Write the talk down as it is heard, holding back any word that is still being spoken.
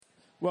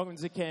Welcome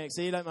to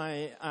KXE. Let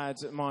me add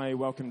my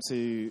welcome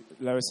to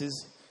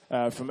Lois's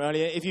from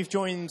earlier. If you've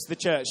joined the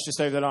church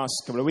just over the last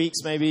couple of weeks,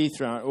 maybe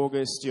throughout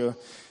August, you're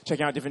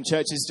checking out different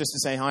churches, just to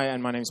say hi.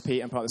 And my name's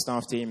Pete. I'm part of the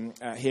staff team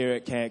here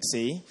at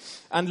KXE.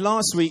 And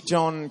last week,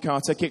 John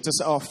Carter kicked us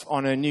off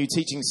on a new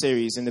teaching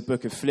series in the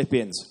book of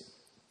Philippians.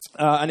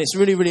 And it's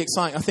really, really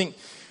exciting. I think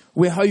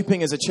we're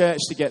hoping as a church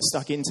to get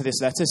stuck into this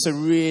letter, so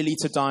really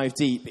to dive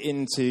deep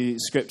into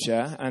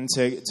Scripture and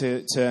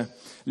to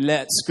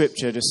let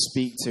Scripture just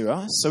speak to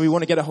us. So we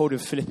want to get a hold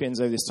of Philippians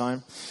over this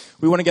time.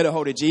 We want to get a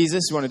hold of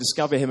Jesus. We want to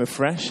discover him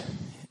afresh.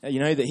 That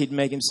he'd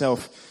make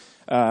himself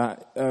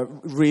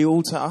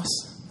real to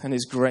us and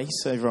his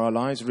grace over our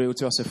lives, real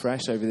to us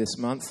afresh over this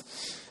month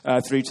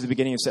through to the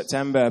beginning of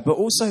September. But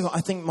also,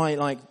 I think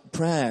my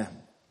prayer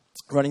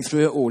running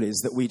through it all is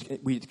that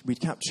we'd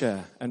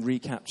capture and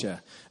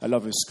recapture a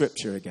love of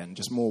Scripture again,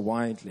 just more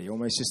widely,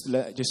 almost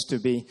just to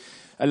be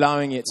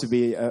allowing it to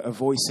be a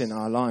voice in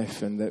our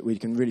life, and that we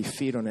can really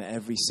feed on it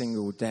every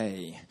single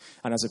day,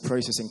 and as a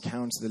process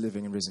encounter the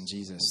living and risen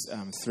Jesus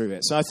through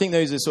it. So I think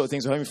those are the sort of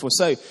things we're hoping for.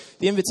 So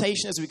the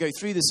invitation as we go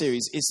through the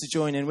series is to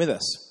join in with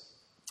us.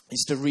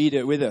 Is to read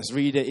it with us.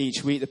 Read it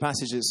each week, the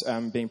passage that's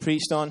being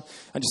preached on,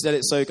 and just let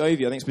it soak over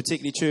you. I think it's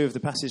particularly true of the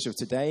passage of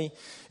today.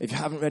 If you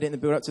haven't read it in the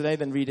build-up today,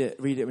 then read it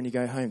when you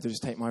go home. So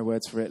just take my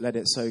words for it. Let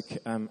it soak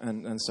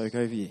and soak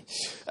over you.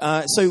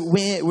 So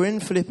we're in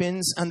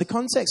Philippians, and the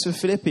context for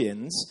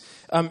Philippians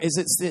is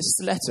it's this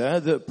letter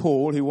that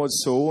Paul, who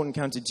was Saul,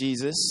 encountered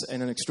Jesus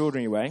in an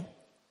extraordinary way.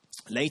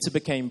 Later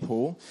became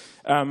Paul,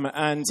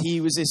 and he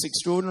was this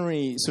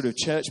extraordinary sort of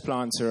church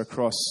planter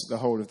across the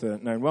whole of the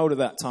known world at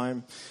that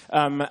time.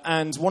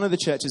 And one of the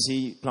churches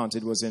he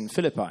planted was in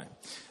Philippi.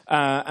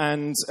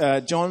 And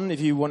John, if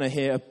you want to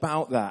hear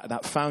about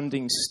that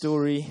founding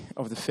story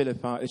of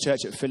the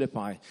church at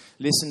Philippi,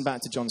 listen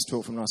back to John's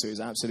talk from last week. It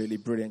was absolutely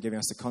brilliant, giving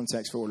us the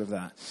context for all of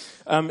that.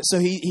 So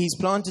he's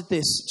planted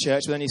this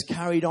church, but then he's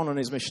carried on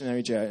his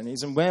missionary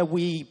journeys. And where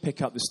we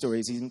pick up the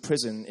story is he's in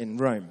prison in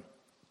Rome.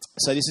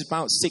 So this is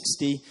about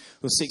 60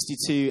 or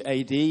 62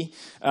 AD,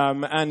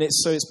 and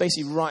it's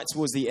basically right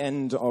towards the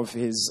end of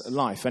his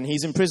life. And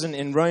he's in prison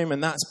in Rome,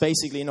 and that's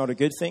basically not a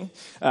good thing.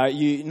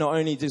 Not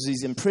only does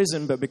he's in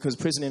prison, but because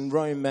prison in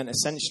Rome meant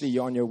essentially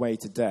you're on your way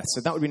to death.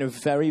 So that would have been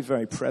a very,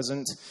 very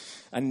present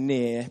and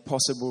near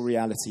possible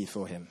reality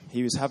for him.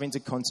 He was having to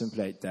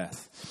contemplate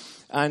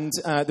death. And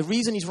the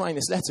reason he's writing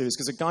this letter is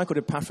because a guy called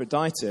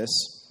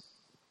Epaphroditus...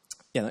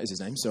 Yeah, that is his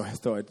name. Sorry, I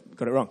thought I'd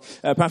got it wrong.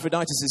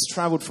 Epaphroditus has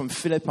travelled from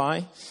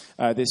Philippi,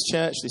 this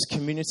church, this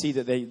community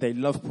that they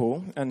love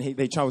Paul, and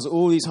they travels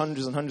all these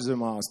hundreds and hundreds of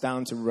miles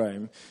down to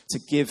Rome to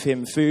give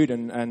him food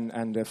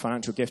and a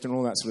financial gift and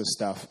all that sort of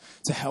stuff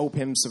to help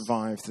him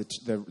survive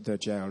the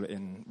jail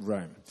in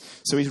Rome.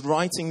 So he's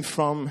writing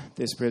from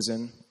this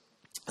prison,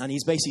 and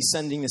he's basically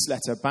sending this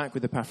letter back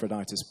with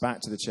Epaphroditus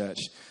back to the church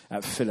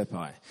at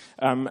Philippi.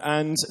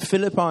 And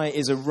Philippi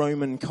is a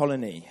Roman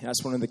colony.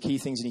 That's one of the key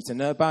things you need to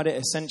know about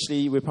it.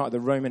 Essentially, we're part of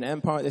the Roman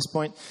Empire at this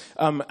point.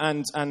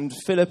 And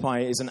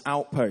Philippi is an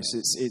outpost.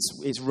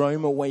 It's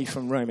Rome away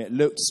from Rome. It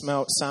looked,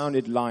 smelled,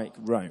 sounded like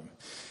Rome.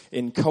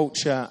 In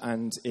culture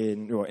and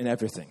in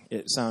everything.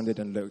 It sounded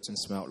and looked and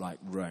smelled like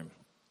Rome.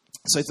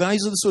 So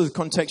those are the sort of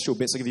contextual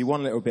bits. I'll give you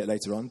one little bit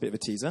later on, a bit of a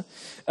teaser.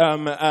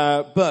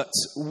 But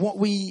what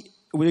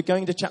we're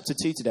going to chapter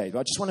 2 today, but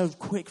I just want a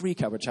quick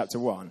recap of chapter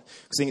 1, because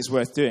I think it's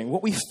worth doing.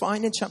 What we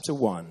find in chapter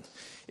 1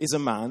 is a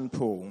man,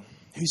 Paul,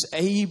 who's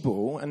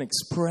able and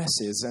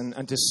expresses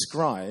and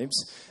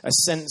describes a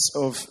sense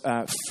of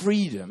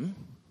freedom,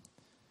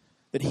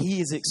 that he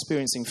is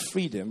experiencing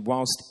freedom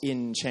whilst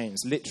in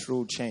chains,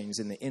 literal chains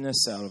in the inner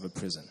cell of a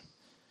prison.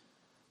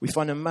 We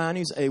find a man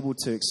who's able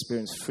to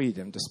experience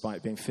freedom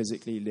despite being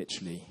physically,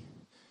 literally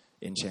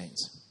in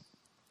chains.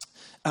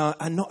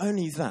 And not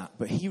only that,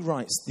 but he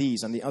writes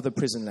these and the other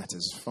prison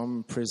letters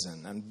from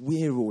prison, and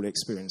we're all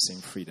experiencing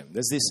freedom.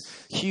 There's this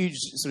huge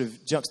sort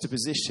of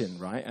juxtaposition,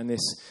 right, and this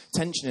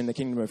tension in the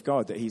kingdom of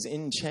God that he's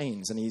in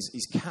chains and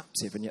he's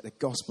captive, and yet the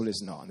gospel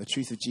is not, and the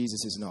truth of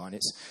Jesus is not,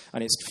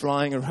 and it's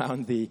flying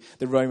around the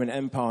Roman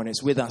Empire, and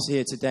it's with us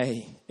here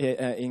today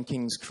in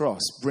King's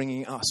Cross,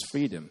 bringing us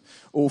freedom,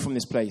 all from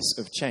this place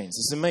of chains.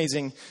 It's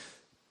amazing.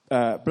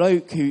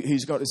 Bloke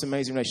who's got this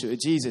amazing relationship with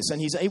Jesus, and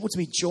he's able to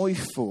be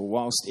joyful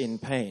whilst in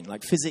pain,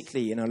 like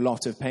physically in a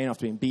lot of pain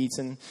after being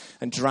beaten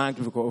and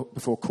dragged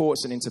before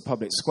courts and into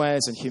public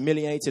squares and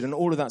humiliated and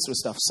all of that sort of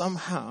stuff.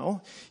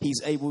 Somehow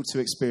he's able to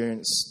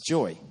experience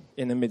joy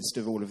in the midst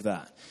of all of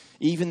that,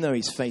 even though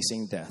he's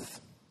facing death.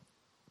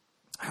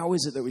 How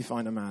is it that we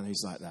find a man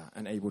who's like that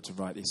and able to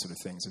write these sort of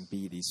things and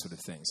be these sort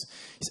of things?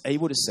 He's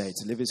able to say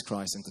to live is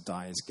Christ and to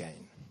die is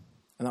gain.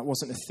 And that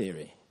wasn't a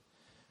theory.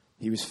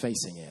 He was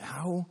facing it.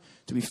 How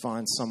do we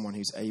find someone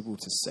who's able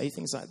to say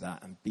things like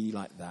that and be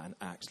like that and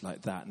act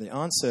like that? And the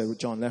answer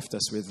John left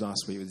us with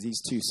last week was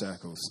these two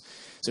circles.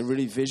 It's a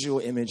really visual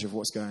image of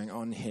what's going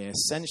on here.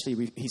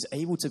 Essentially, he's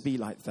able to be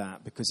like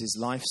that because his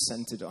life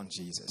centered on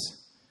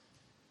Jesus.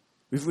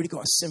 We've really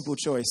got a simple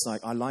choice,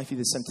 like our life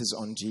either centers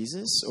on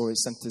Jesus or it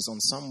centers on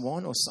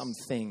someone or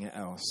something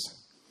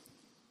else.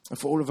 And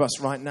for all of us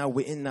right now,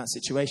 we're in that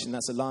situation.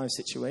 That's a live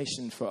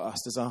situation for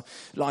us. Does our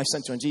life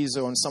center on Jesus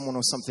or on someone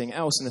or something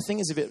else? And the thing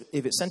is,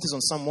 if it centers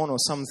on someone or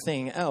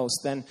something else,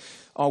 then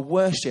our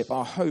worship,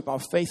 our hope,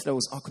 our faith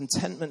levels, our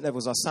contentment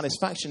levels, our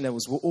satisfaction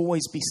levels will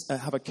always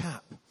have a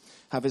cap,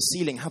 have a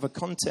ceiling, have a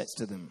context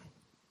to them.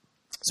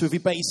 So if we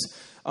base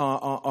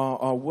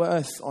our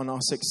worth on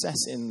our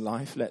success in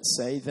life, let's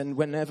say, then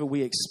whenever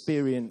we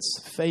experience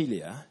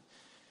failure,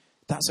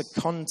 that's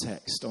a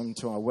context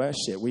onto our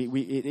worship.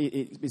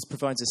 It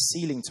provides a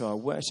ceiling to our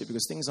worship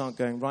because things aren't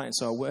going right, and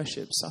so our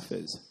worship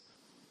suffers.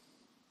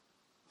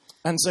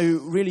 And so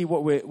really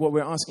what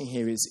we're asking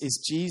here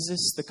is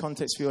Jesus the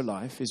context for your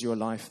life? Is your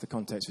life the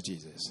context for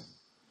Jesus?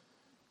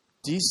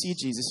 Do you see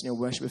Jesus in your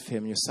worship of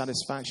him, your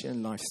satisfaction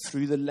in life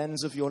through the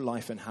lens of your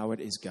life and how it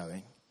is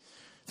going?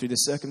 Through the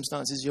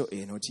circumstances you're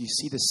in? Or do you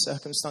see the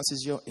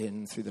circumstances you're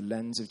in through the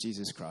lens of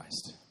Jesus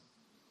Christ?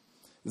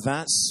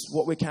 That's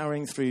what we're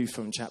carrying through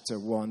from chapter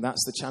 1.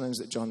 That's the challenge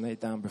that John laid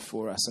down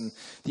before us. And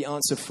the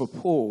answer for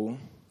Paul,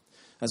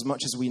 as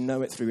much as we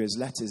know it through his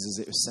letters, is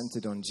it was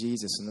centered on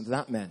Jesus. And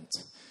that meant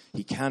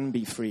he can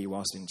be free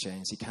whilst in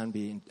chains. He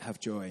can have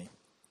joy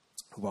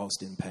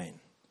whilst in pain.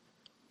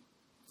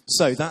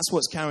 So that's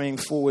what's carrying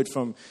forward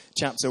from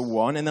chapter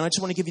 1. And then I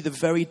just want to give you the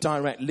very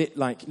direct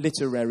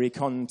literary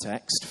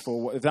context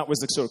for that was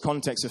the sort of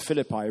context of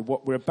Philippi,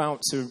 what we're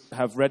about to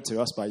have read to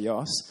us by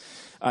Jos.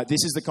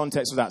 This is the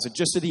context of that. So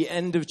just at the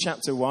end of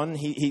chapter 1,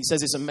 he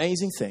says this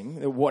amazing thing,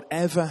 that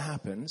whatever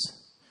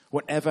happens,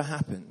 whatever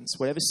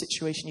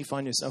situation you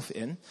find yourself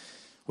in,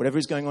 whatever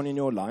is going on in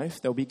your life,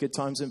 there'll be good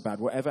times and bad.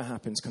 Whatever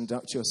happens,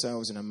 conduct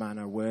yourselves in a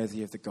manner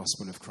worthy of the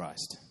gospel of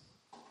Christ.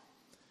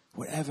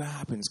 Whatever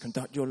happens,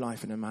 conduct your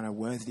life in a manner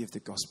worthy of the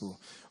gospel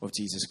of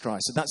Jesus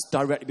Christ. So that's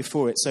directly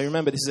before it. So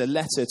remember, this is a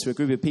letter to a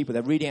group of people.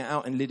 They're reading it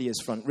out in Lydia's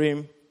front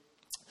room.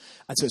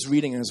 And so it's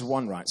reading as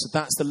one, right? So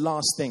that's the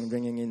last thing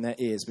ringing in their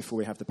ears before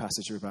we have the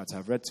passage we're about to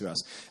have read to us.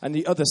 And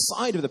the other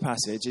side of the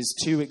passage is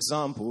two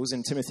examples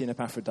in Timothy and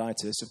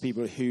Epaphroditus of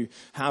people who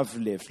have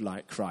lived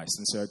like Christ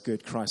and so are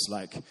good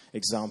Christ-like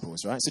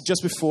examples, right? So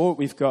just before,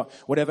 we've got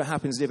whatever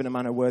happens, live in a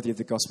manner worthy of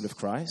the gospel of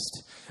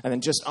Christ. And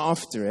then just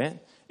after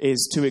it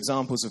is two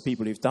examples of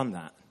people who've done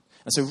that.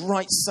 And so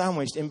right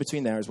sandwiched in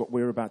between there is what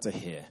we're about to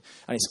hear.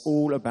 And it's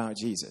all about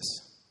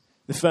Jesus.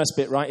 The first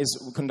bit, right,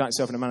 is conduct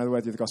yourself in a manner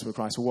worthy of the gospel of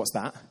Christ. Well, what's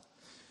that?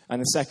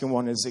 And the second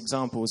one is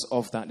examples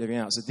of that living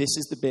out. So this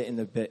is the bit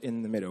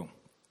in the middle.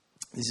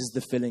 This is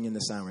the filling in the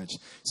sandwich.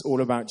 It's all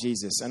about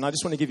Jesus. And I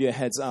just want to give you a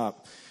heads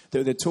up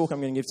that the talk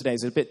I'm going to give today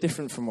is a bit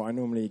different from what I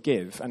normally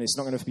give. And it's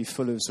not going to be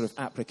full of sort of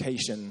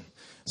application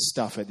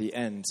stuff at the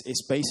end.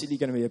 It's basically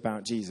going to be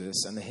about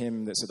Jesus and the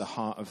hymn that's at the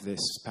heart of this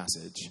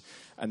passage.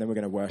 And then we're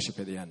going to worship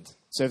at the end.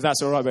 So if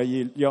that's all right by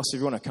you, Jos, if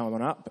you want to come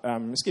on up,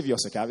 let's give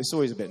Jos a cap. It's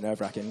always a bit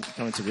nerve-wracking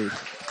coming to read.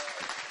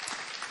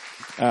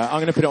 I'm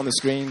going to put it on the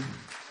screen.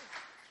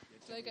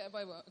 Should I get a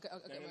Bible? Okay, I'll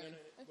get mine.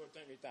 No. Well,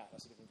 don't read that.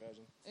 That's a different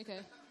version. Okay.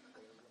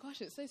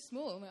 Gosh, it's so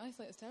small. My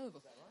eyesight is terrible.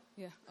 Is that right?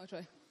 Yeah, I'll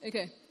try.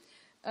 Okay.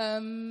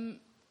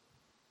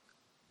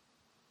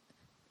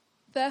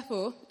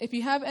 Therefore, if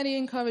you have any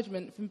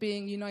encouragement from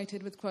being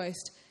united with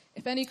Christ,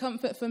 if any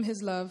comfort from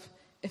his love,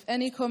 if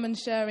any common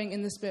sharing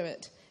in the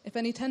Spirit, if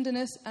any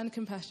tenderness and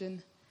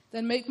compassion,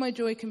 then make my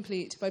joy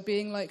complete by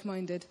being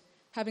like-minded,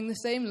 having the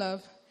same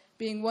love,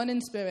 being one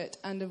in spirit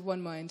and of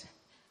one mind.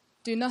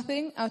 Do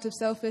nothing out of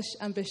selfish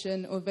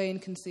ambition or vain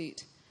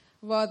conceit.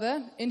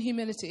 Rather, in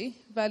humility,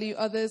 value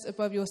others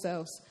above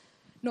yourselves,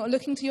 not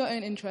looking to your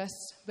own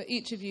interests, but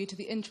each of you to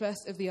the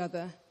interest of the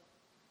other.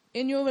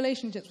 In your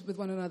relationships with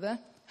one another,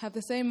 have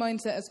the same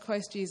mindset as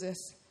Christ Jesus,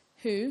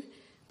 who,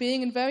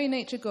 being in very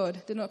nature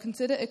God, did not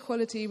consider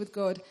equality with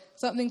God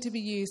something to be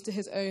used to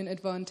his own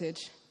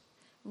advantage.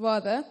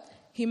 Rather,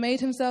 he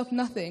made himself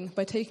nothing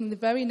by taking the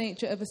very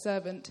nature of a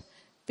servant,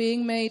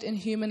 being made in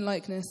human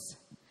likeness.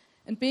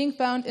 And being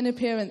found in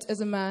appearance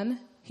as a man,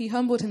 he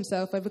humbled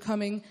himself by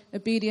becoming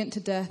obedient to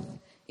death,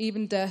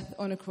 even death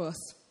on a cross.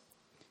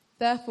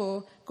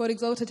 Therefore, God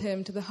exalted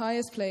him to the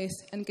highest place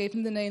and gave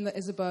him the name that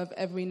is above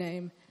every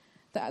name,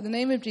 that at the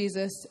name of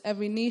Jesus,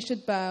 every knee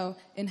should bow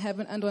in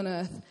heaven and on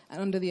earth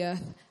and under the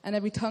earth, and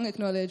every tongue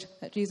acknowledge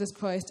that Jesus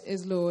Christ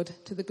is Lord,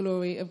 to the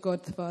glory of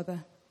God the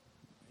Father.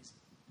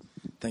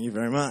 Thank you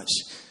very much.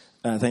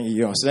 Thank you,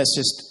 Jos. So let's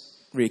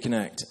just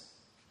reconnect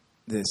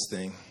this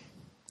thing.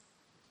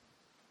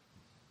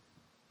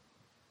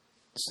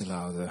 Just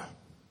allow the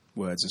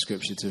words of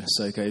Scripture to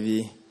soak over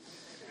you.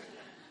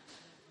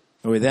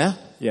 Are we there?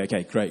 Yeah,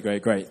 okay,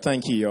 great.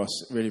 Thank you,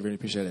 Jos. Really, really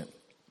appreciate it.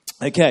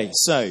 Okay,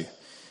 so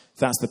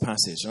that's the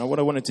passage. And what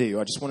I want to do,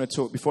 I just want to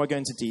talk, before I go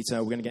into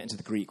detail, we're going to get into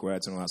the Greek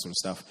words and all that sort of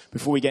stuff.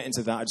 Before we get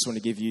into that, I just want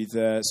to give you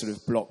the sort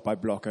of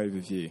block-by-block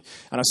overview.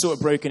 And I've sort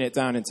of broken it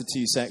down into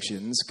two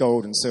sections,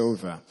 gold and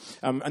silver.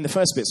 And the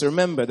first bit, so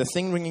remember, the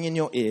thing ringing in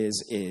your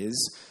ears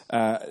is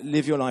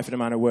live your life in a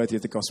manner worthy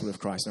of the gospel of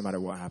Christ, no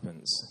matter what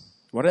happens.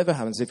 Whatever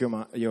happens, live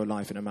your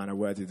life in a manner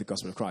worthy of the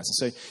gospel of Christ.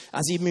 And so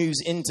as he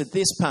moves into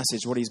this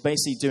passage, what he's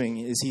basically doing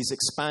is he's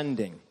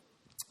expanding.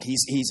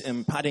 he's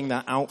padding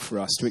that out for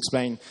us to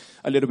explain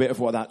a little bit of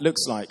what that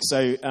looks like.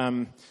 So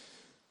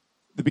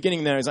the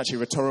beginning there is actually a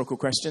rhetorical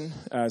question.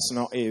 It's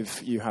not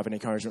if you have an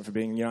encouragement for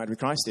being united with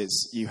Christ.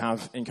 It's you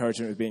have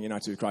encouragement with being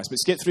united with Christ. But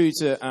skip through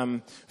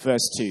to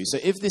verse 2. So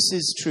if this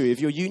is true,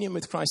 if your union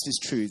with Christ is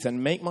true,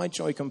 then make my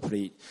joy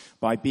complete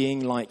by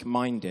being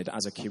like-minded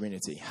as a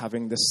community,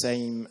 having the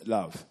same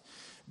love,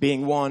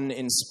 being one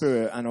in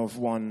spirit and of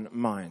one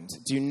mind.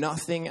 Do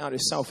nothing out of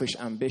selfish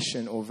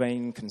ambition or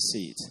vain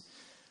conceit.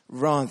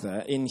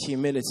 Rather, in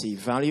humility,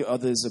 value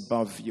others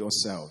above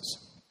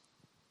yourselves,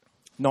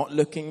 not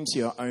looking to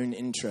your own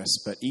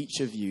interests, but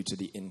each of you to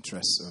the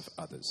interests of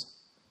others.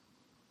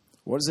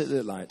 What does it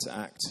look like to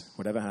act,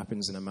 whatever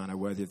happens, in a manner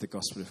worthy of the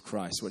gospel of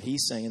Christ? What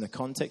he's saying in the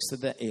context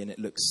that they're in,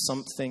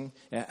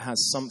 it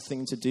has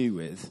something to do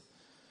with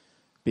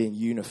being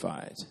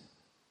unified,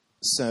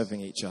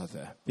 serving each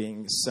other,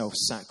 being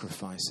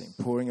self-sacrificing,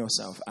 pouring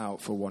yourself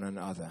out for one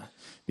another,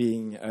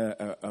 being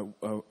a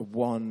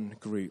one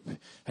group,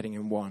 heading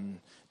in one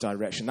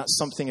direction. That's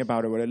something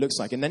about it, what it looks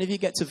like. And then if you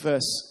get to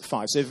verse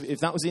 5, so if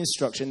that was the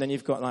instruction, then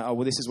you've got like, oh,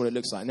 well, this is what it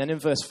looks like. And then in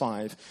verse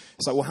 5,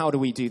 it's like, well, how do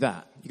we do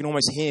that? You can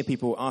almost hear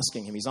people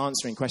asking him. He's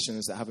answering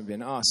questions that haven't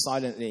been asked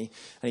silently.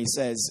 And he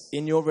says,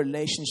 in your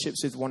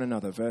relationships with one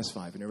another, verse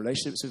 5, in your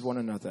relationships with one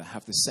another,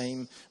 have the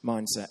same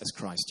mindset as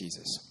Christ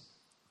Jesus.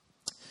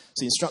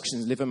 So the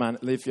instructions,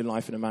 live your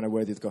life in a manner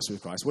worthy of the gospel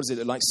of Christ. What does it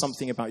look like?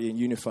 Something about being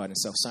unified and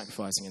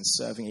self-sacrificing and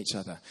serving each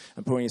other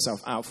and pouring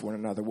yourself out for one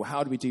another. Well,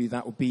 how do we do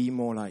that? Well, be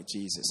more like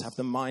Jesus. Have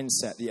the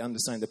mindset, the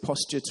understanding, the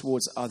posture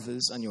towards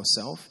others and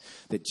yourself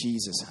that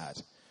Jesus had.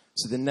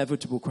 So the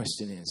inevitable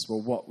question is,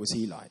 well, what was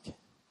he like?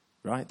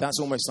 Right? That's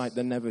almost like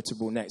the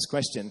inevitable next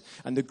question.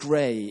 And the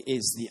grey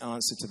is the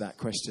answer to that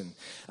question.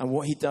 And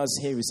what he does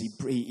here is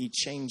he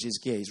changes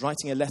gear. He's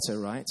writing a letter,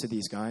 right, to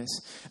these guys.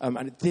 And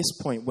at this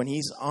point, when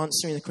he's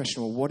answering the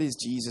question, well, what is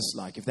Jesus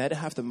like? If they're to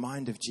have the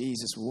mind of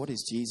Jesus, well, what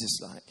is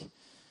Jesus like?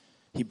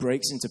 He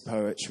breaks into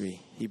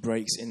poetry. He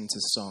breaks into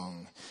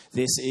song.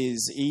 This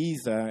is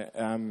either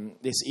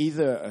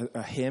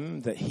a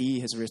hymn that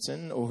he has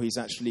written, or he's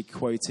actually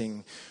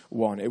quoting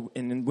one.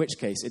 In which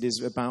case, it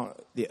is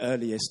about the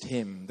earliest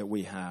hymn that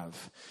we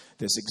have,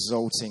 this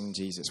exalting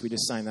Jesus. We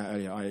just sang that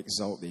earlier, I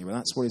exalt thee. Well,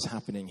 that's what is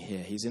happening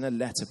here. He's in a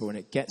letter, but when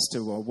it gets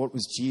to, well, what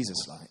was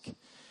Jesus like?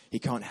 He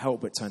can't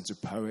help but turn to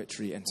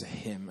poetry and to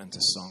hymn and to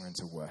song and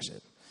to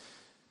worship.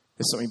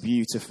 There's something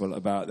beautiful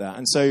about that.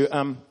 And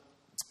so,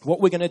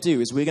 what we're going to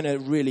do is we're going to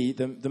really,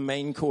 the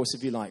main course,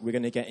 if you like, we're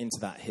going to get into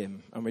that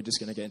hymn, and we're just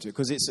going to get into it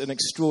because it's an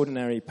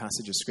extraordinary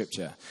passage of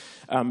Scripture.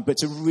 But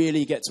to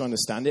really get to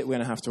understand it, we're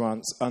going to have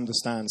to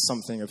understand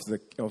something of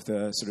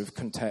the sort of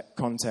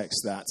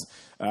context that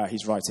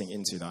he's writing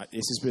into. That this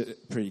is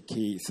a pretty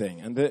key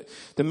thing, and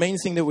the main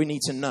thing that we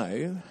need to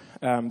know,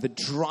 the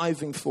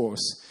driving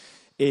force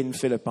in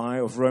Philippi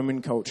of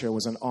Roman culture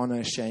was an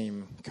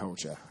honor-shame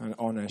culture. An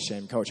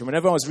honor-shame culture.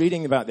 Whenever I was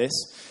reading about this,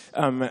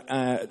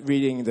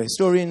 reading the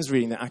historians,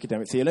 reading the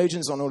academic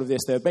theologians on all of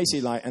this, they're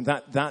basically like, and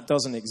that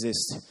doesn't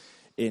exist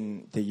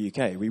in the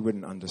UK. We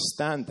wouldn't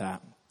understand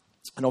that.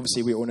 And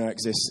obviously we all know it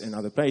exists in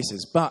other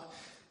places. But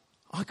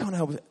I can't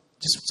help it.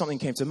 Just something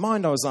came to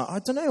mind. I was like, I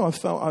don't know, I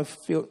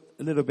feel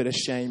a little bit of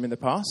shame in the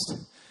past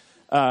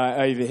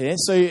over here.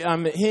 So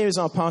here's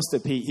our pastor,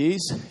 Pete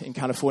Hughes, in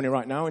California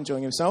right now,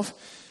 enjoying himself.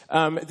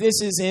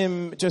 This is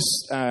him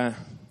just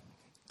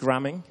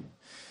gramming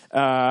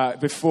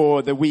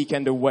before the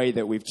weekend away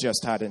that we've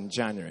just had in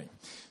January.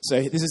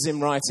 So this is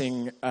him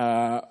writing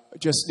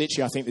just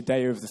literally, I think, the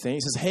day of the thing. He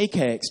says, hey,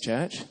 KX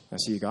Church.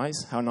 That's you guys.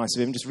 How nice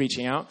of him, just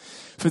reaching out.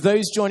 For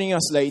those joining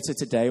us later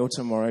today or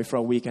tomorrow for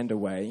our weekend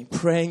away,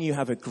 praying you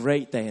have a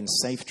great day and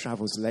safe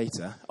travels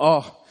later.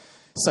 Oh,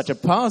 such a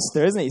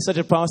pastor, isn't he? Such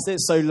a pastor.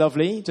 It's so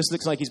lovely. Just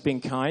looks like he's being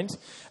kind.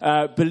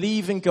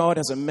 Believe in God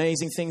has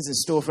amazing things in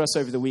store for us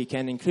over the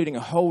weekend, including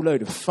a whole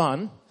load of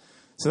fun.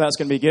 So that's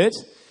going to be good.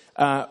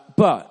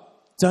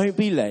 But don't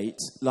be late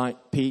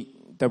like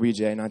Pete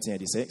WJ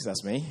 1986,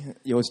 that's me,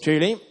 yours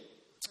truly,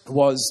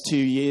 was 2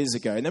 years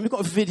ago. And then we've got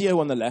a video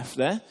on the left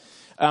there,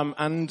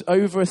 and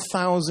over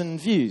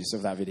 1,000 views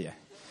of that video.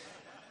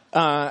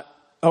 Oh,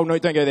 no,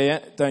 don't go there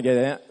yet. Don't go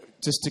there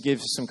yet. Just to give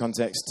some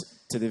context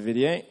to the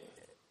video.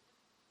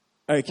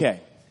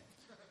 Okay.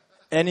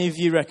 Any of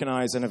you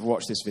recognize and have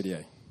watched this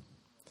video?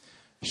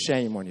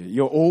 Shame on you.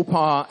 You're all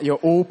part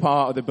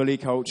of the bully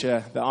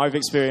culture that I've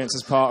experienced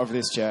as part of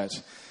this church.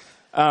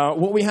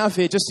 What we have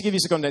here, just to give you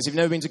some context, if you've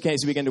never been to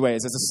KC Weekend Away,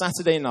 is there's a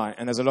Saturday night,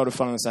 and there's a lot of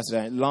fun on a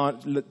Saturday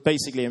night,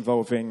 basically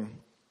involving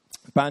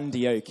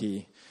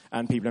bandioki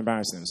and people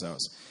embarrassing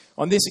themselves.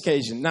 On this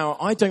occasion, now,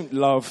 I don't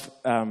love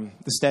the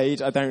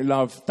stage, I don't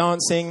love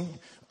dancing,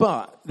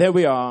 but there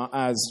we are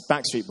as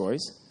Backstreet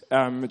Boys,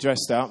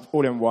 dressed up,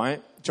 all in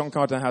white. John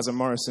Carter has a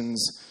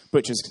Morrison's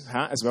butcher's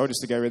hat as well,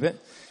 just to go with it.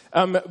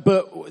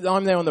 But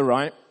I'm there on the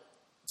right.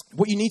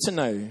 What you need to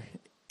know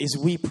is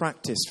we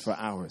practiced for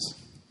hours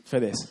for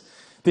this.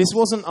 This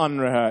wasn't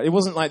unrehearsed. It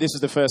wasn't like this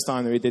was the first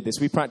time that we did this.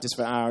 We practiced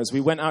for hours.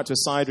 We went out to a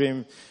side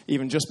room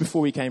even just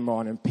before we came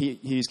on, and Pete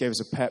Hughes gave us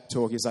a pep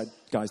talk. He was like,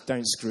 guys,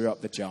 don't screw up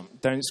the jump.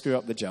 Don't screw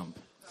up the jump.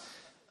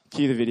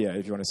 Cue the video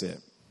if you want to see it.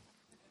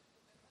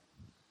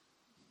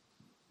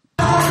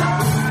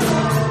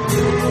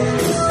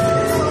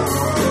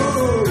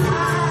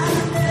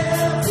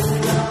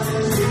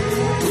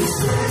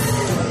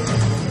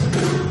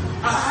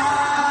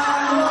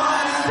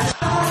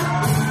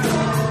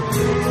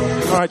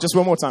 All right, just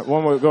one more time.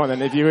 One more. Go on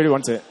then, if you really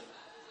want it.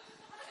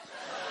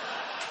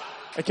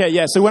 Okay,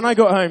 yeah, so when I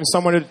got home,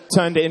 someone had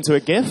turned it into a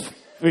GIF,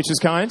 which was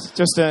kind,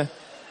 just to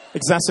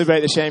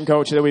exacerbate the shame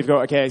culture that we've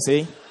got at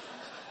KXE.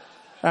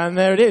 And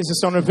there it is,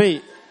 just on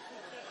repeat.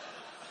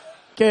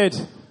 Good.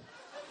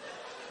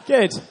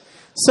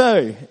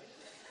 So,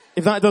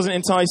 if that doesn't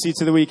entice you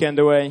to the weekend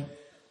away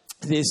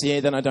this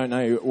year, then I don't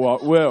know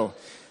what will.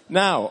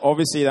 Now,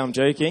 obviously, I'm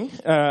joking.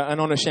 An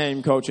honor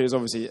shame culture is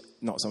obviously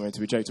not something to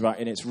be joked about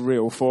in its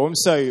real form.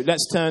 So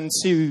let's turn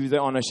to the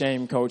honor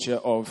shame culture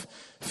of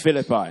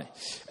Philippi.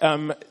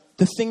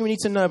 The thing we need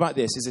to know about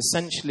this is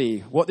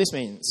essentially what this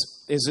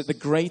means is that the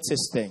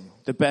greatest thing,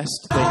 the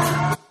best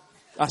thing,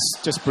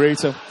 that's just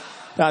brutal.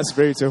 That's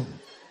brutal.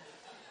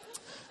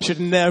 Should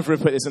never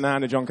have put this in the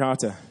hand of John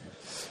Carter.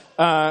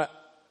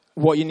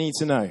 What you need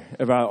to know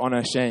about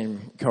honor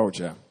shame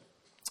culture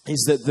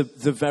is that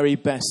the very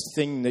best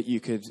thing that you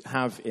could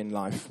have in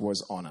life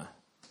was honor.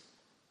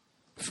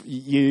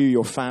 You,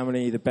 your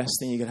family, the best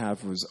thing you could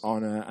have was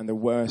honor, and the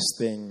worst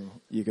thing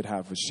you could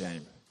have was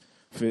shame.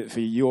 For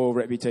your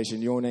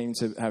reputation, your name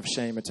to have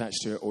shame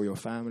attached to it, or your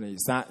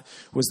family's. That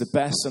was the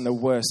best and the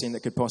worst thing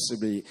that could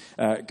possibly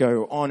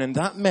go on. And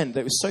that meant that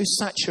it was so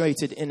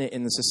saturated in it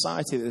in the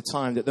society at the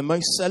time that the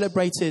most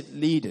celebrated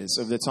leaders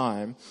of the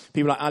time,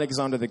 people like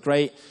Alexander the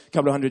Great, a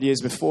couple of hundred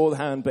years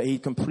beforehand, but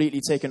he'd completely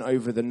taken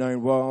over the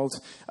known world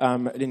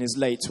in his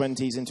late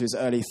 20s into his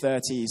early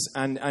 30s.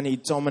 And he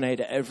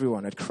dominated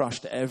everyone, had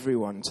crushed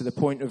everyone to the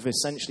point of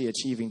essentially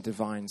achieving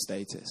divine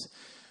status.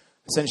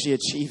 Essentially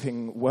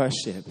achieving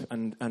worship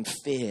and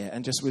fear,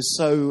 and just was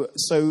so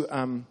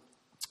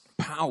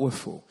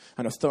powerful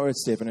and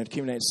authoritative, and had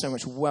accumulated so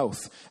much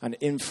wealth and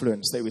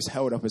influence that he was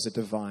held up as a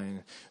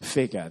divine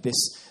figure.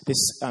 This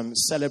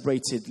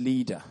celebrated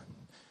leader,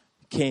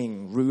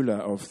 king, ruler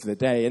of the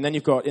day. And then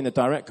you've got, in the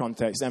direct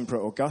context, Emperor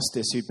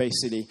Augustus, who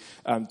basically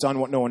done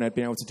what no one had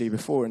been able to do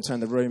before and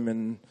turned the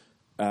Roman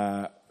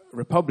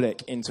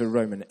Republic into a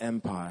Roman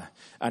Empire,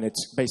 and it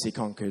basically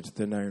conquered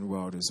the known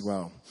world as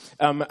well.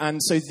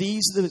 And so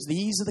these are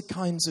the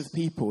kinds of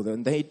people that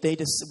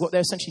what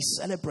they're essentially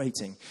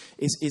celebrating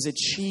is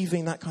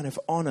achieving that kind of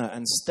honor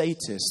and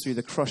status through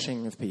the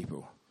crushing of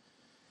people.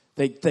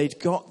 They'd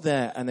got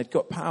there, and they'd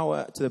got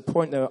power to the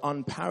point they were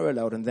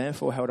unparalleled and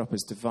therefore held up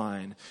as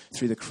divine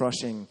through the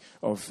crushing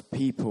of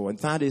people. And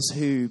that is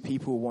who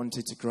people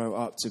wanted to grow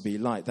up to be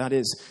like. That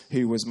is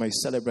who was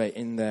most celebrated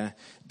in their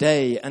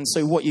day. And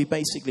so what you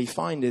basically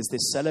find is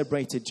this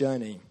celebrated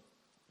journey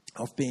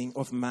of being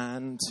of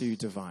man to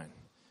divine.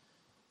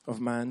 Of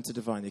man to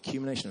divine, the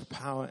accumulation of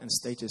power and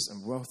status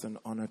and wealth and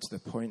honor to the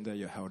point that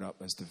you're held up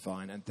as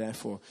divine and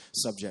therefore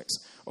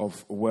subjects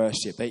of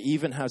worship. They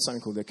even had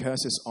something called the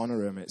cursus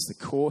honorum. It's the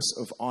course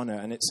of honor,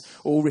 and it's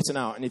all written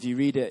out. And if you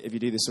read it, if you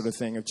do this sort of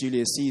thing of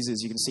Julius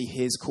Caesar's, you can see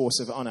his course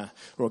of honor,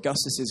 or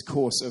Augustus's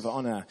course of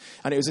honor.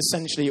 And it was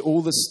essentially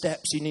all the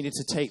steps you needed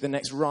to take, the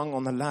next rung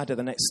on the ladder,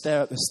 the next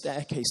stair up the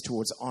staircase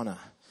towards honor.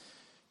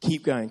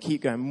 Keep going,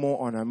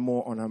 more honor,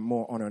 more honor,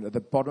 more honor. And at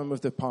the bottom of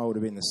the pile would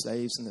have been the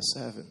slaves and the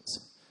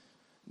servants.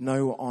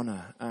 No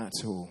honor at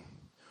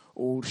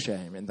all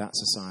shame in that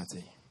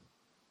society.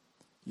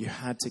 You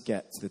had to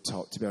get to the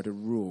top to be able to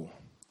rule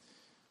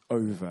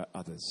over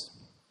others.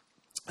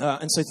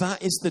 And so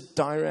that is the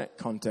direct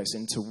context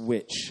into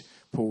which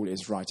Paul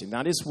is writing.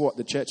 That is what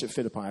the church at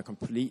Philippi are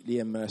completely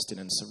immersed in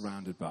and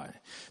surrounded by.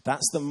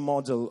 That's the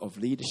model of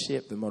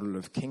leadership, the model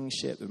of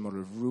kingship, the model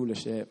of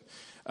rulership.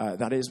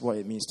 That is what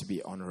it means to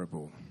be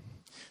honorable,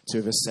 to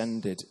have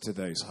ascended to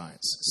those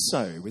heights.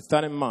 So, with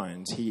that in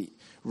mind, he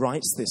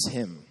writes this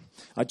hymn.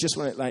 I just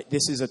want to,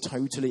 this is a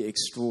totally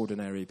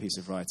extraordinary piece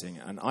of writing,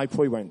 and I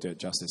probably won't do it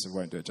justice,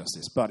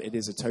 but it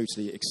is a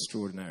totally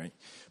extraordinary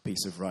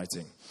piece of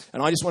writing.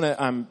 And I just want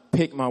to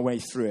pick my way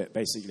through it,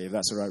 basically, if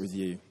that's all right with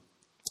you,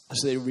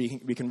 so that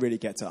we can really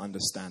get to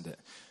understand it.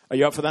 Are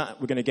you up for that?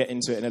 We're going to get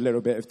into it in a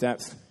little bit of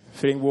depth.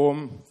 Feeling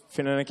warm?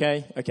 Feeling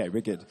okay? Okay,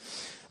 we're good.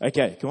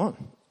 Okay, come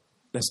on.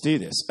 Let's do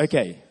this.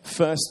 Okay,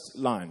 first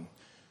line.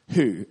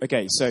 Who?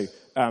 Okay, so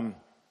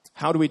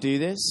how do we do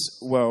this?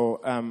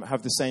 Well,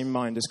 have the same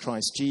mind as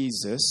Christ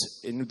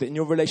Jesus. In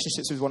your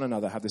relationships with one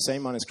another, have the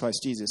same mind as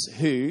Christ Jesus,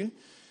 who,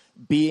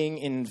 being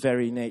in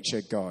very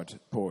nature God,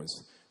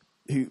 pause.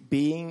 Who,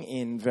 being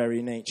in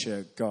very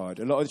nature God.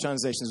 A lot of the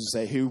translations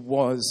will say, who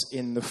was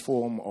in the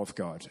form of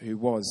God. Who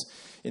was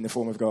in the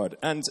form of God.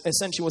 And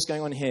essentially what's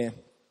going on here,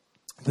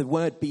 the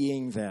word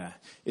being there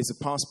is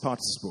a past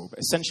participle. But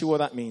essentially what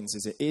that means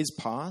is it is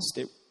past.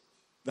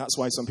 That's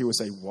why some people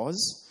say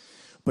was.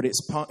 But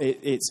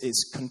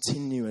it's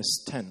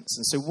continuous tense.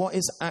 And so what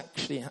is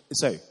actually...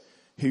 So,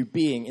 who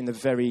being in the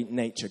very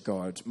nature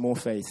God,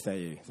 morphe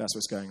theou, that's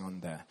what's going on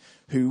there.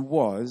 Who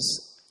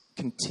was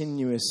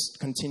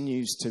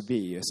continues to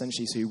be,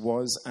 essentially who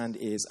was and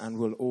is and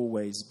will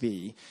always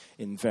be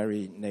in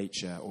very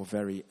nature or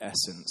very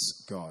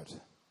essence God.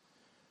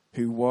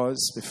 Who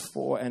was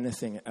before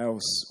anything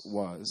else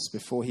was,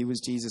 before he was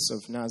Jesus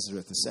of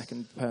Nazareth, the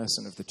second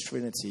person of the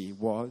Trinity,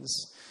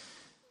 was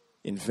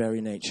in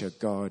very nature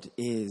God,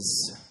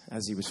 is,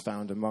 as he was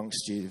found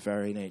amongst you,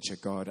 very nature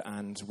God,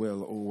 and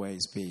will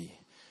always be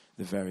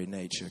the very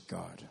nature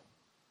God.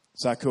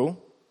 Is that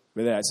cool?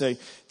 We're there. So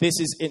this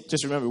is,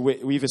 just remember,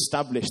 we've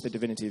established the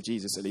divinity of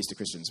Jesus, at least the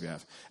Christians we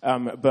have.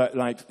 But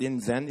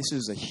then, this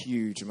was a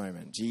huge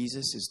moment.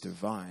 Jesus is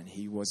divine.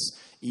 He was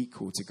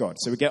equal to God.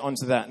 So we get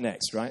onto that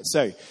next, right?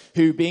 So,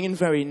 who being in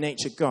very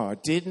nature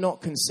God, did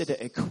not consider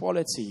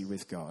equality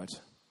with God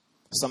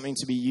something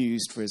to be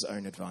used for his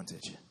own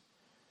advantage.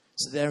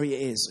 So there he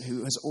is,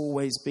 who has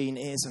always been,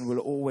 is, and will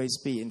always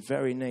be in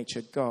very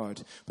nature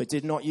God, but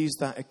did not use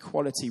that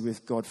equality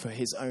with God for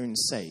his own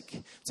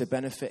sake, to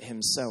benefit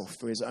himself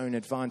for his own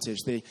advantage.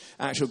 The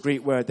actual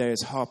Greek word there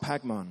is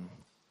harpagmon,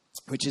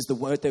 which is the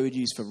word they would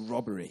use for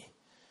robbery.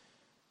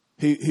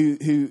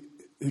 Who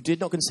did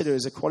not consider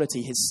his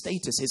equality, his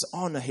status, his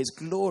honor, his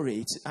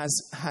glory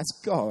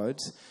as God,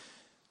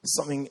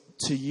 something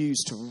to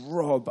use to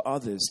rob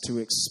others, to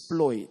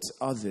exploit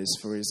others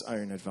for his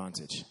own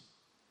advantage.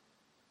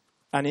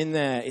 And in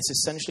there, it's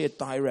essentially a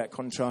direct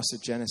contrast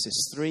of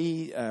Genesis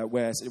 3,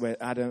 where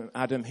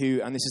Adam,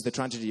 who, and this is the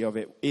tragedy of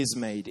it, is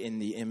made in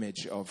the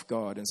image of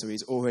God. And so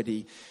he's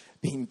already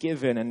been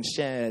given and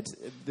shared,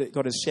 that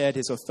God has shared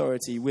his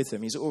authority with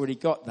him. He's already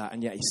got that,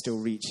 and yet he still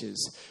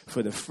reaches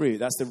for the fruit.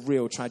 That's the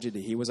real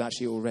tragedy. He was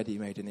actually already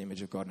made in the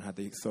image of God and had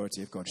the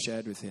authority of God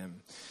shared with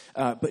him.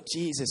 But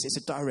Jesus, it's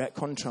a direct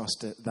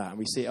contrast to that. And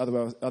we see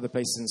other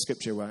places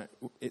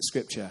in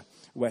Scripture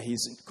where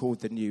he's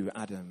called the new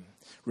Adam,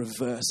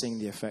 reversing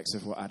the effects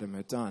of what Adam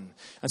had done.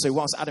 And so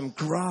whilst Adam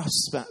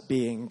grasped at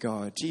being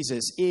God,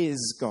 Jesus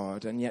is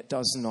God and yet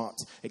does not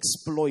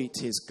exploit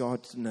his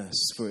godness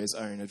for his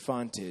own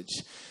advantage.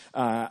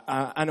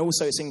 And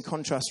also it's in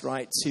contrast,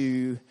 right,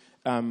 to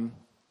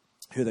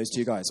who are those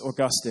two guys?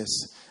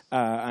 Augustus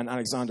and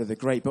Alexander the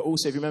Great. But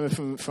also, if you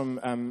remember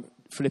from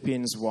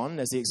Philippians 1,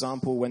 there's the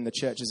example when the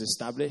church is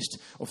established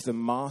of the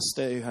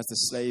master who has the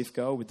slave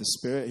girl with the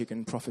spirit who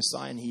can prophesy,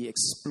 and he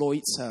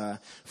exploits her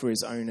for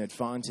his own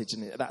advantage.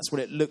 And that's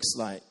what it looks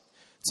like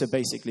to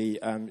basically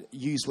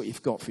use what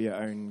you've got for your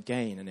own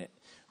gain, and it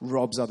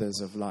robs others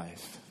of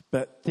life.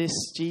 But this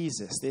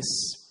Jesus,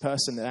 this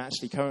person that they're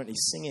actually currently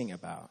singing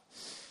about,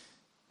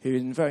 who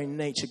in very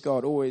nature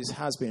God always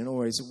has been and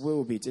always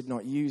will be, did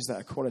not use that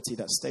equality,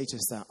 that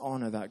status, that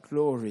honor, that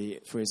glory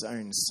for his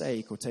own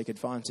sake or take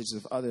advantage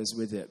of others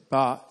with it,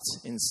 but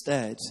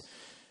instead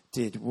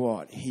did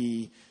what?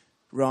 He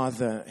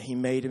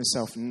made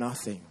himself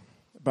nothing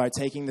by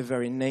taking the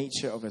very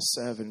nature of a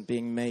servant,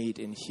 being made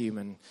in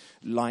human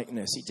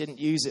likeness. He didn't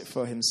use it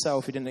for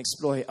himself. He didn't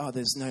exploit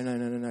others.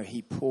 No.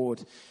 He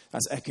poured,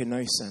 that's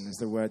ekinosen is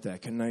the word there,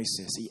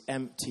 kenosis. He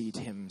emptied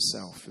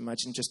himself.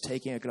 Imagine just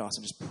taking a glass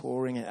and just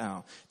pouring it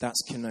out.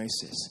 That's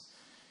kenosis.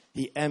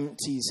 He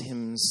empties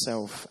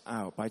himself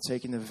out by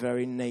taking the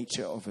very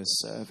nature of a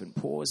servant,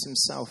 pours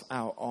himself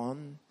out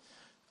on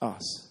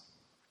us,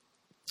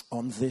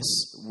 on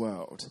this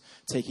world,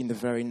 taking the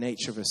very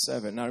nature of a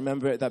servant. Now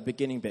remember at that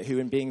beginning bit, who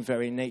in being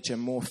very nature,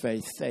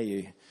 morphe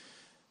theou,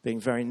 being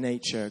very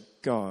nature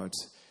God,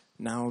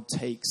 now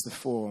takes the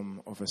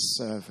form of a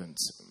servant,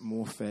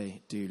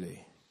 morphe doulou.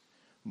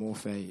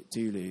 Morphe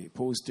doulou.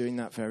 Paul's doing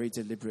that very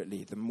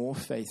deliberately. The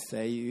morphe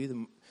theou,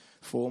 the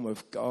form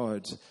of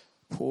God,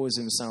 pours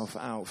himself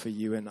out for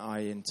you and I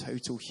in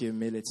total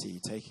humility,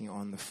 taking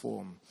on the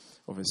form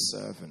of a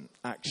servant.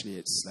 Actually,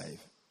 it's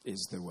slave,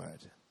 is the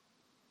word.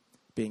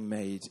 Being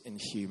made in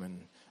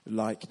human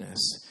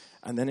likeness.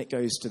 And then it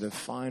goes to the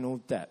final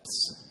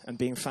depths. And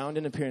being found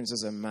in appearance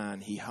as a man,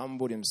 he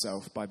humbled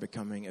himself by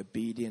becoming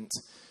obedient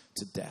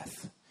to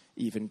death,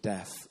 even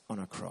death on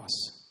a cross.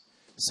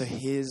 So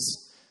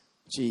his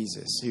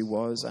Jesus, who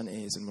was and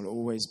is and will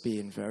always be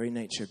in very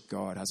nature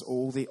God, has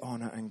all the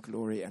honor and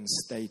glory and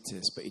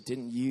status, but he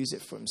didn't use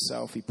it for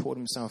himself. He poured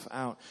himself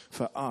out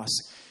for us.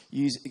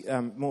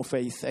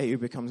 Morphe theou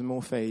becomes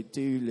morphe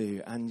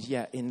doulou, and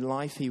yet in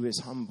life he was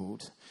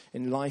humbled.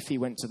 In life he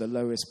went to the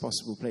lowest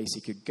possible place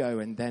he could go,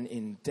 and then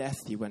in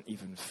death he went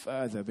even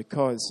further,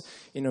 because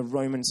in a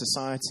Roman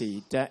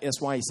society, that's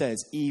why he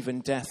says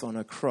even death on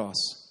a cross.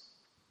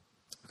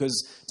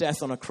 Because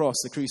death on a cross,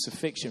 the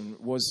crucifixion,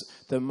 was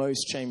the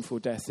most shameful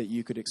death that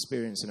you could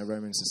experience in a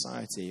Roman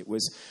society. It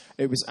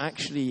was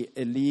actually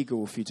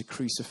illegal for you to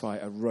crucify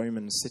a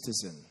Roman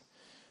citizen.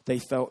 They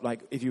felt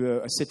like if you were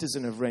a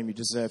citizen of Rome, you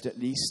deserved at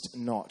least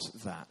not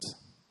that,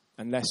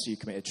 unless you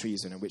committed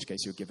treason, in which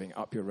case you're giving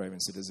up your Roman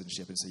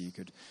citizenship, and so you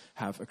could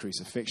have a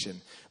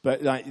crucifixion.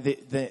 But like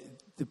the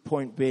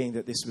point being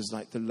that this was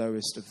like the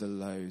lowest of the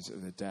lows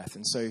of the death.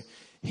 And so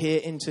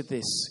here into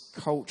this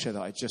culture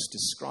that I just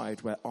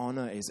described, where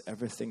honor is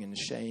everything and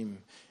shame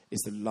is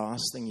the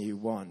last thing you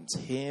want,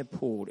 here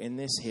Paul, in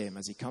this hymn,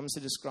 as he comes to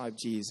describe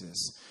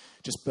Jesus,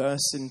 just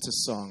bursts into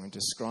song and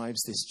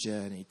describes this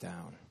journey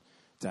down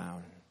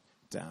down,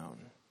 down.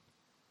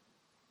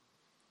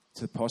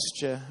 To the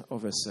posture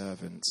of a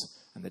servant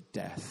and the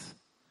death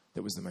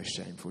that was the most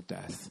shameful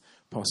death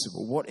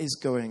possible. What is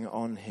going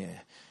on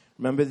here?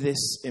 Remember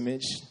this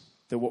image?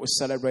 That what was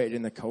celebrated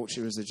in the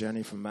culture is the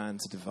journey from man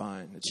to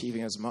divine,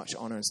 achieving as much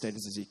honor and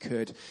status as he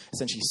could,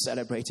 essentially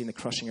celebrating the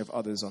crushing of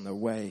others on the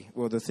way.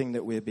 Well, the thing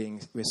that we're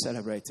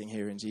celebrating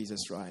here in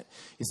Jesus, right,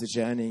 is the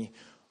journey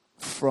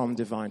from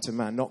divine to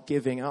man, not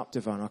giving up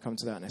divine, I'll come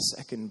to that in a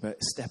second,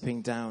 but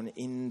stepping down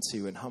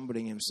into and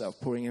humbling himself,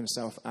 pouring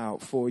himself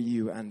out for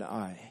you and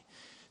I,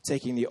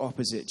 taking the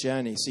opposite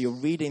journey. So you're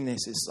reading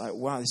this, it's like,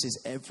 wow, this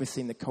is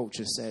everything the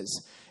culture says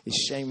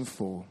is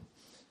shameful.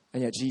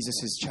 And yet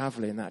Jesus is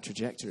traveling that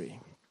trajectory.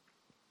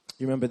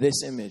 You remember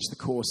this image, the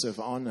course of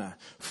honor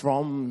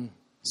from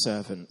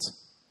servant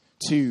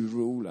to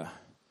ruler.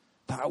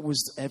 That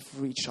was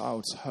every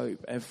child's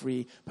hope.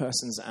 Every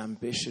person's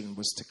ambition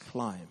was to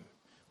climb,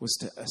 was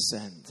to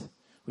ascend,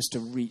 was to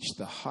reach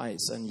the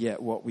heights. And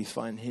yet what we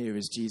find here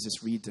is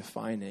Jesus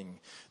redefining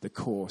the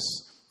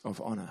course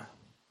of honor.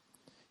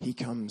 He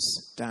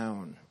comes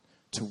down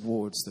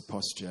towards the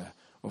posture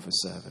of a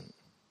servant.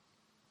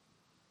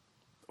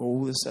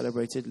 All the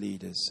celebrated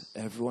leaders,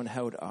 everyone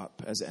held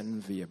up as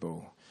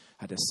enviable,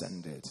 had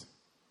ascended.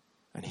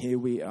 And here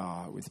we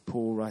are with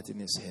Paul writing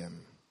this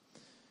hymn,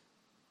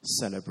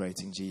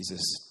 celebrating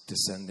Jesus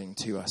descending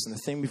to us. And the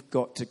thing we've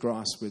got to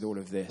grasp with all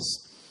of this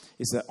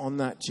is that on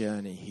that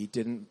journey, he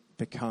didn't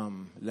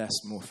become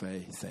less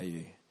morphe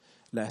theou,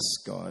 less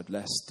God,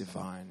 less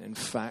divine. In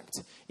fact,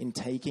 in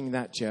taking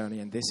that journey,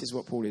 and this is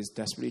what Paul is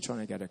desperately trying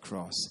to get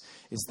across,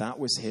 is that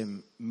was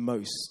him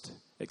most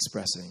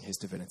expressing his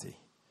divinity.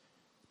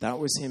 That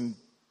was him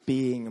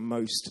being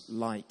most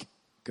like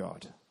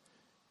God.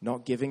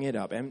 Not giving it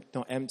up,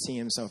 not emptying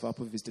himself up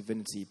of his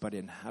divinity, but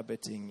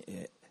inhabiting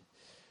it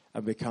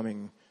and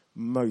becoming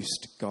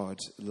most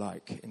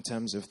God-like in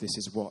terms of this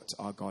is what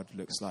our God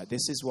looks like.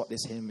 This is what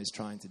this hymn is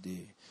trying to do.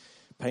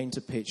 Paint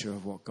a picture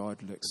of what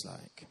God looks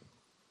like.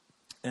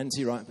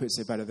 N.T. Wright puts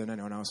it better than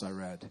anyone else I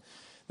read.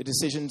 The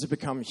decision to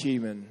become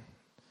human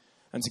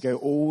and to go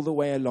all the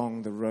way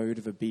along the road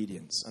of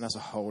obedience. And that's a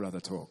whole other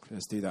talk.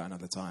 Let's do that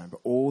another time. But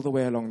all the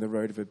way along the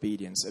road of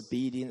obedience.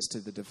 Obedience to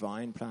the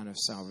divine plan of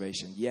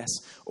salvation. Yes,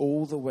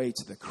 all the way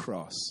to the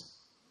cross.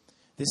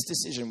 This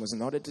decision was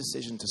not a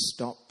decision to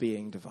stop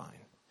being divine.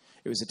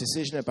 It was a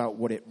decision about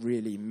what it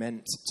really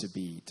meant to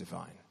be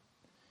divine.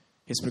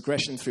 His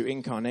progression through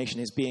incarnation,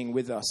 his being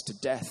with us to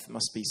death,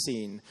 must be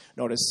seen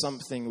not as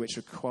something which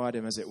required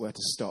him, as it were,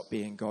 to stop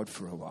being God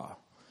for a while,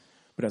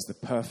 but as the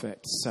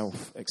perfect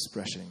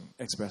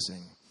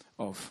self-expressing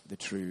of the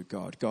true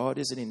God. God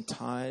isn't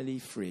entirely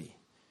free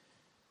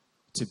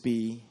to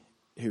be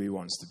who he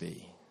wants to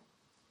be.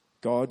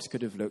 God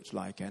could have looked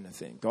like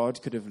anything.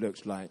 God could have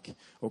looked like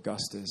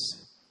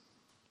Augustus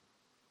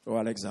or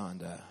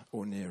Alexander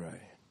or Nero.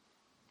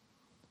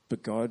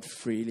 But God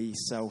freely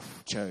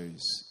self-chose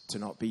to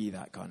not be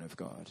that kind of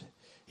God.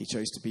 He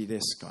chose to be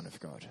this kind of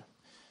God.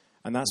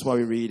 And that's why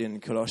we read in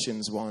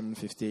Colossians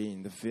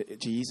 1:15,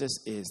 Jesus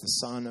is the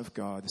Son of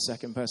God, the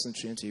second person of the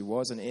Trinity,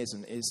 was and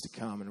is to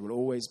come and will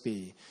always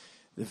be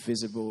the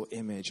visible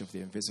image of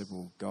the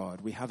invisible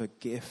God. We have a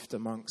gift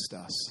amongst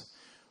us,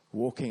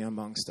 walking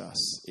amongst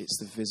us. It's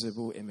the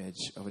visible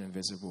image of an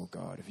invisible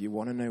God. If you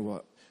want to know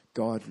what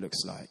God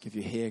looks like, if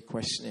you're here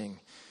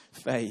questioning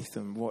faith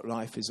and what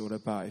life is all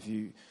about, if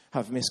you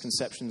have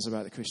misconceptions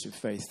about the Christian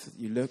faith,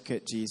 you look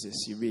at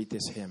Jesus, you read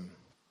this hymn,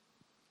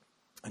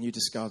 and you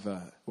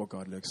discover what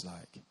God looks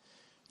like. It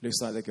looks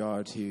like the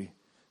God who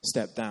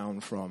stepped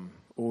down from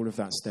all of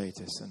that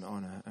status and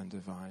honor and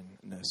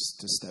divineness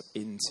to step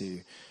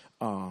into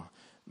our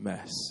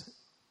mess.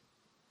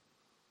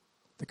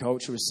 The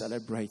culture is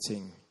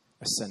celebrating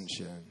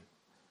ascension,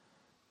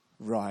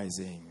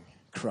 rising,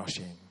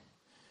 crushing.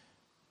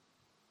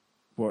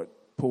 What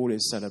Paul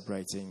is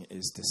celebrating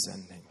is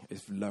descending,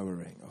 is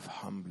lowering, of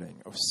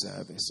humbling, of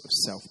service, of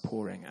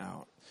self-pouring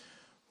out.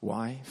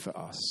 Why? For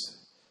us.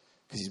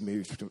 Because he's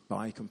moved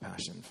by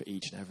compassion for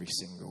each and every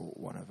single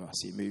one of us.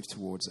 He moved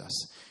towards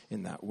us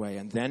in that way.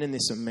 And then in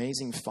this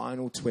amazing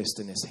final twist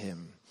in this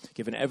hymn,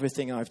 given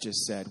everything I've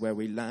just said, where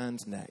we land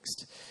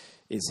next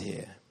is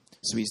here.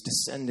 So he's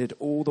descended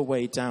all the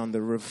way down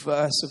the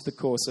reverse of the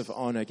course of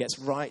honor, gets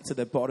right to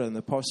the bottom,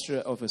 the posture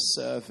of a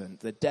servant,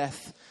 the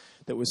death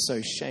that was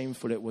so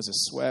shameful it was a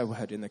swear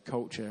word in the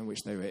culture in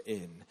which they were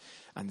in.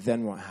 And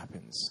then what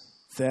happens?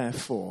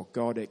 Therefore,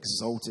 God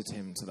exalted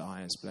him to the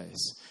highest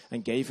place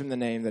and gave him the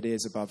name that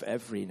is above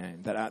every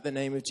name, that at the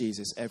name of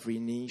Jesus every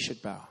knee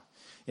should bow,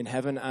 in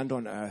heaven and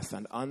on earth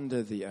and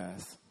under the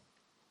earth,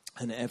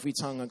 and every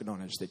tongue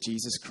acknowledge that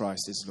Jesus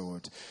Christ is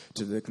Lord,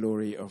 to the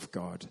glory of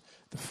God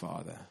the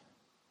Father.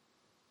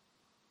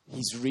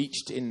 He's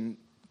reached, in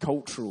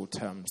cultural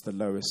terms, the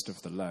lowest of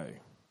the low.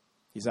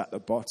 He's at the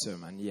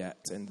bottom, and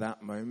yet in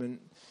that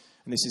moment,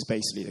 and this is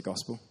basically the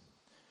gospel,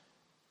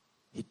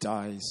 he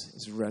dies,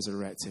 is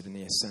resurrected, and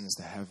he ascends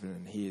to heaven,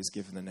 and he is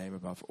given the name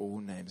above all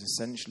names.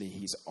 Essentially,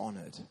 he's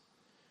honored.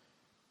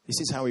 This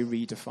is how he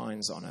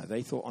redefines honor.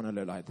 They thought honor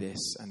looked like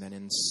this, and then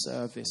in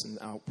service and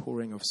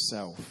outpouring of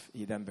self,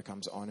 he then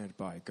becomes honored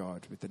by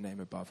God with the name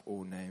above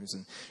all names,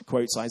 and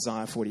quotes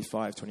Isaiah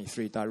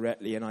 45:23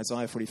 directly. And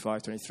Isaiah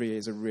 45:23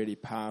 is a really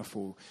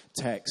powerful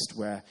text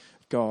where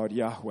God,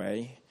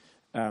 Yahweh,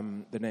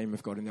 the name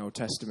of God in the Old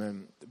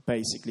Testament,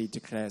 basically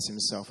declares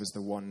himself as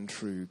the one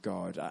true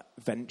God,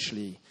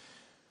 eventually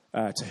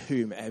to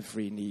whom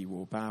every knee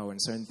will bow.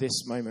 And so in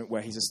this moment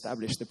where he's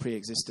established the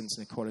pre-existence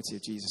and equality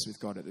of Jesus with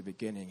God at the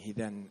beginning, he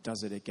then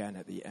does it again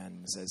at the end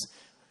and says,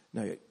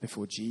 no,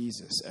 before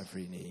Jesus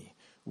every knee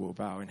will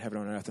bow in heaven,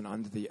 on earth, and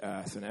under the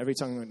earth. And every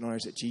tongue will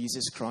acknowledge that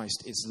Jesus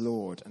Christ is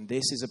Lord. And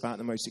this is about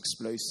the most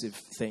explosive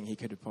thing he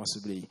could have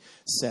possibly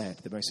said,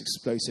 the most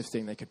explosive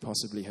thing they could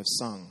possibly have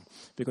sung.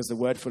 Because the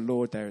word for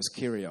Lord there is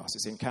Kyrios.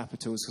 It's in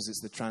capitals because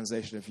it's the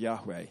translation of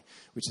Yahweh,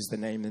 which is the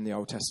name in the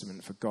Old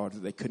Testament for God.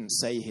 That they couldn't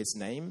say his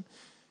name,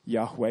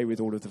 Yahweh, with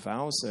all of the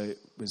vowels. So it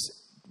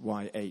was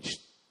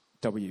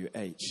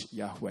YHWH,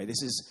 Yahweh.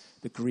 This is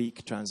the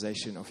Greek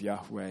translation of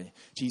Yahweh.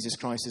 Jesus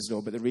Christ is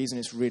Lord. But the reason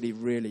it's really,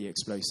 really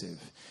explosive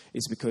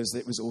is because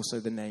it was also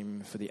the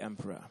name for the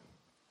emperor.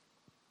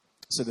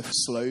 So the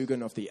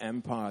slogan of the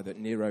empire that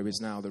Nero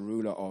is now the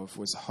ruler of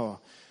was Ha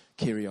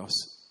Kyrios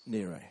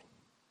Nero.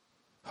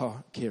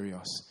 Ha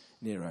Kyrios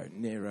Nero.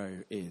 Nero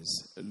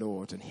is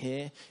Lord. And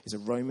here is a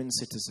Roman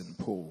citizen,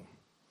 Paul,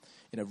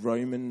 in a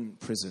Roman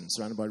prison,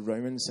 surrounded by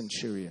Roman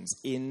centurions,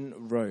 in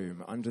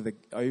Rome, under the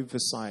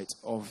oversight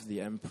of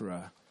the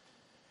emperor,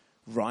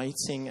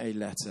 writing a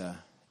letter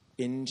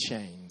in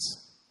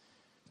chains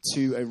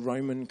to a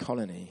Roman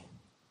colony,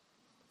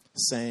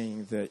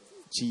 saying that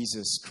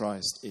Jesus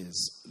Christ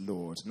is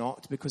Lord,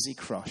 not because he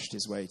crushed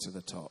his way to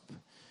the top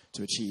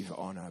to achieve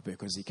honor,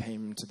 because he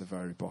came to the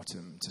very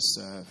bottom to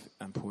serve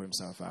and pour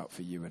himself out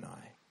for you and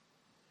I.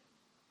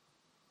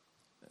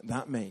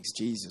 That makes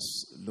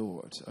Jesus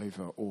Lord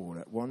over all.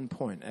 At one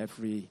point,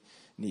 every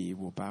knee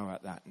will bow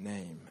at that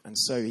name. And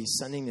so he's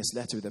sending this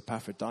letter with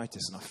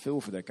Epaphroditus, and I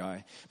feel for the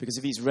guy, because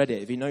if he's read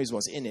it, if he knows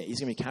what's in it, he's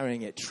going to be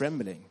carrying it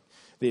trembling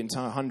the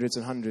entire hundreds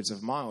and hundreds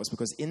of miles,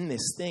 because in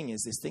this thing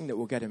is this thing that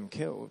will get him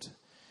killed.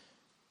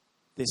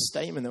 This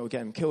statement that will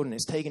get him killed, and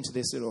it's taken to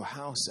this little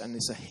house, and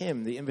it's a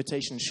hymn, the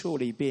invitation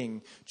surely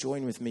being,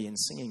 join with me in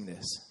singing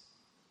this,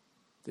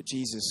 that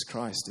Jesus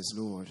Christ is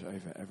Lord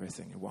over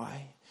everything. And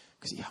why?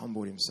 Because he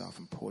humbled himself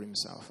and poured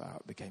himself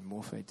out, became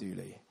morphe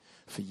douli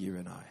for you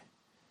and I.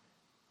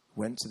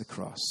 Went to the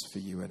cross for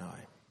you and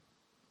I.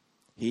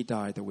 He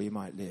died that we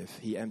might live.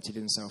 He emptied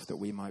himself that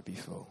we might be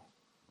full.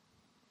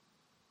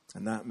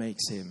 And that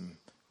makes him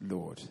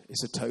Lord.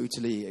 It's a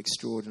totally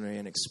extraordinary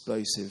and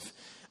explosive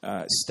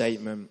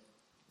statement.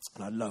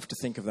 And I love to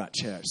think of that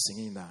church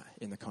singing that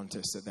in the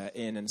context that they're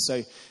in. And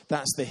so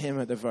that's the hymn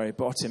at the very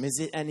bottom. Is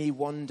it any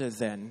wonder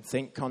then,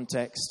 think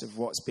context of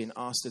what's been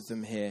asked of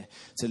them here,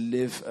 to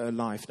live a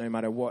life, no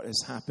matter what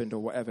has happened or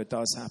whatever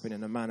does happen,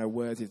 in a manner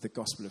worthy of the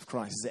gospel of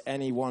Christ? Is it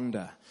any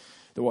wonder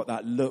that what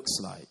that looks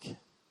like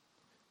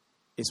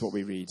is what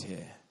we read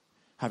here?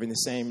 Having the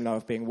same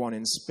love, being one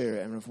in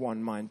spirit and of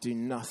one mind, do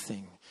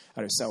nothing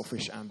out of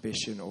selfish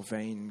ambition or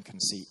vain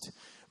conceit.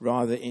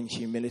 Rather, in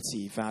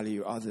humility,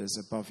 value others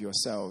above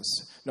yourselves,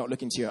 not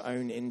looking to your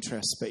own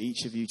interests, but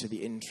each of you to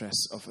the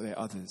interests of the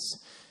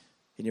others.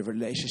 In your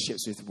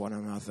relationships with one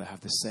another, have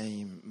the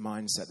same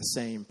mindset, the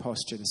same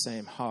posture, the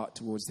same heart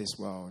towards this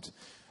world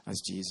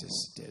as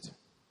Jesus did.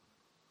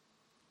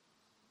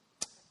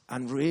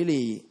 And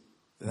really,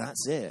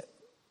 that's it.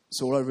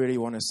 That's all I really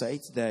want to say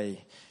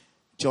today.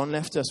 John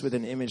left us with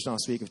an image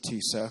last week of two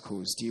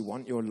circles. Do you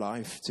want your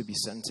life to be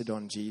centered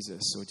on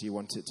Jesus, or do you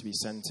want it to be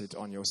centered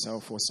on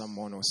yourself or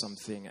someone or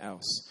something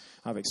else?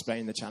 I've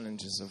explained the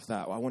challenges of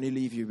that. Well, I want to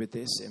leave you with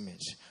this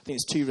image. I think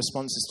it's two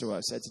responses to what I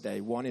said today.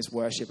 One is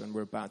worship, and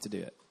we're about to do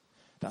it.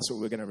 That's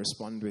what we're going to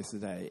respond with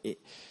today.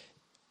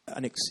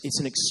 It's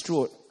an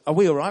extraordinary. Are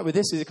we all right with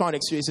this?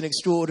 It's an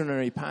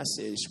extraordinary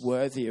passage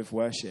worthy of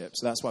worship.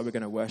 So that's why we're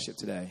going to worship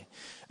today.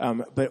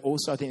 But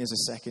also I think there's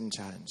a second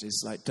challenge.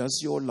 It's like,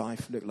 does your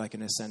life look like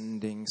an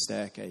ascending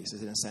staircase,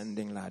 an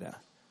ascending ladder?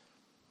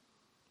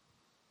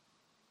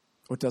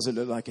 Or does it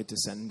look like a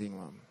descending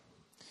one?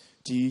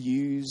 Do you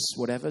use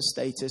whatever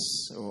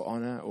status or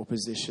honor or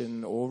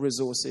position or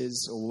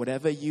resources or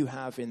whatever you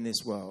have in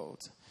this world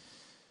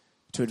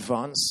to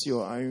advance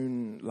your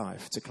own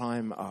life, to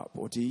climb up?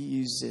 Or do you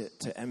use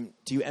it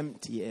do you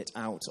empty it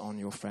out on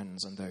your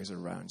friends and those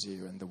around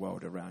you and the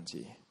world around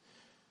you?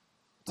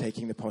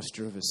 Taking the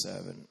posture of a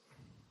servant.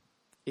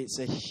 It's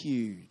a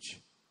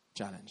huge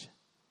challenge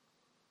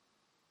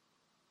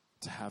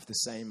to have the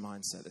same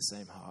mindset, the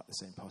same heart, the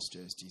same posture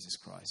as Jesus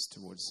Christ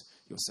towards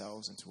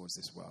yourselves and towards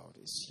this world.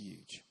 It's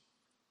huge.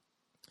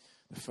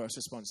 The first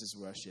response is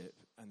worship,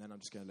 and then I'm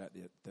just going to let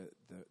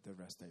the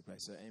rest take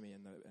place. So Amy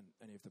and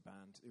any of the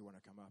band who want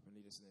to come up and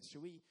lead us in this.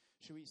 Should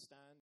we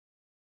stand?